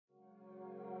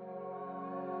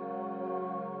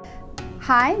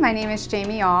Hi, my name is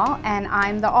Jamie All, and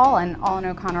I'm the All in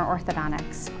O'Connor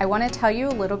Orthodontics. I want to tell you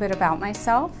a little bit about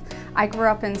myself. I grew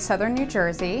up in southern New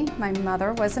Jersey. My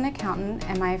mother was an accountant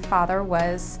and my father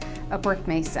was a brick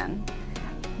mason.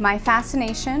 My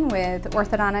fascination with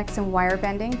orthodontics and wire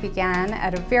bending began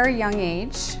at a very young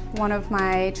age. One of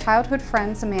my childhood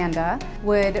friends, Amanda,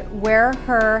 would wear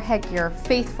her headgear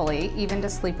faithfully, even to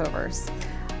sleepovers.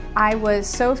 I was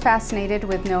so fascinated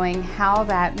with knowing how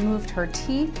that moved her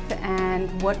teeth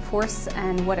and what force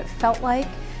and what it felt like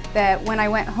that when I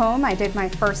went home I did my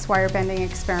first wire bending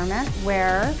experiment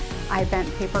where I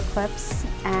bent paper clips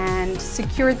and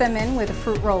secured them in with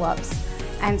fruit roll-ups.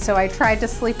 And so I tried to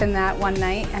sleep in that one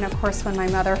night, and of course when my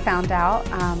mother found out,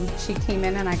 she came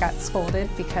in and I got scolded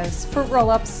because fruit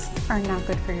roll-ups are not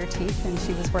good for your teeth, and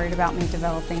she was worried about me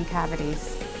developing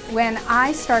cavities. When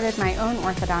I started my own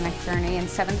orthodontic journey in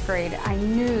 7th grade, I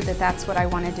knew that that's what I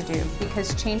wanted to do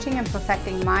because changing and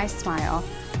perfecting my smile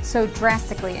so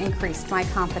drastically increased my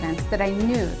confidence that I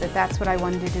knew that that's what I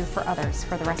wanted to do for others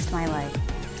for the rest of my life.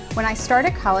 When I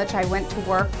started college, I went to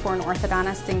work for an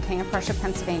orthodontist in King of Prussia,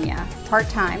 Pennsylvania,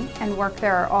 part-time, and worked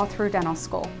there all through dental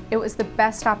school. It was the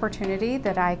best opportunity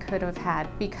that I could have had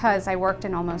because I worked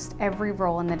in almost every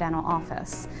role in the dental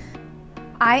office.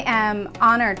 I am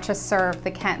honored to serve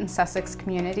the Kent and Sussex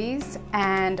communities,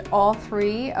 and all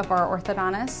three of our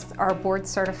orthodontists are board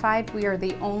certified. We are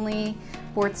the only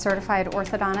board certified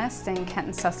orthodontist in Kent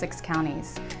and Sussex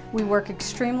counties. We work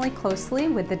extremely closely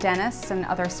with the dentists and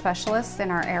other specialists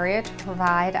in our area to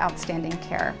provide outstanding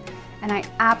care. And I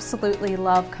absolutely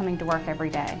love coming to work every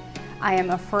day. I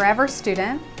am a forever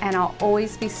student, and I'll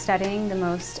always be studying the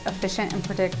most efficient and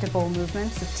predictable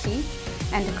movements of teeth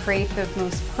and to create the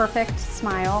most perfect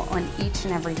smile on each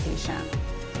and every patient.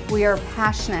 We are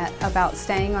passionate about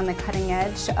staying on the cutting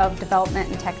edge of development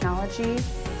and technology,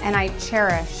 and I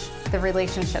cherish the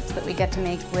relationships that we get to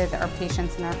make with our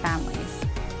patients and their families.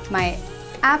 My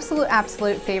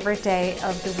absolute favorite day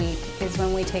of the week is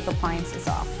when we take appliances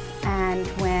off and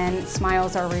when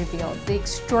smiles are revealed. The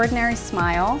extraordinary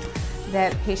smile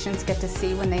that patients get to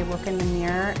see when they look in the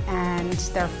mirror and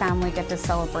their family get to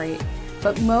celebrate.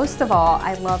 But most of all,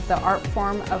 I love the art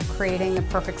form of creating the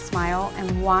perfect smile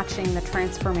and watching the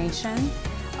transformation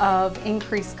of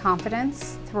increased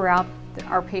confidence throughout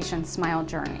our patient's smile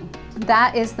journey.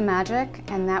 That is the magic,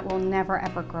 and that will never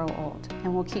ever grow old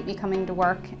and will keep me coming to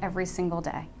work every single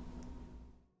day.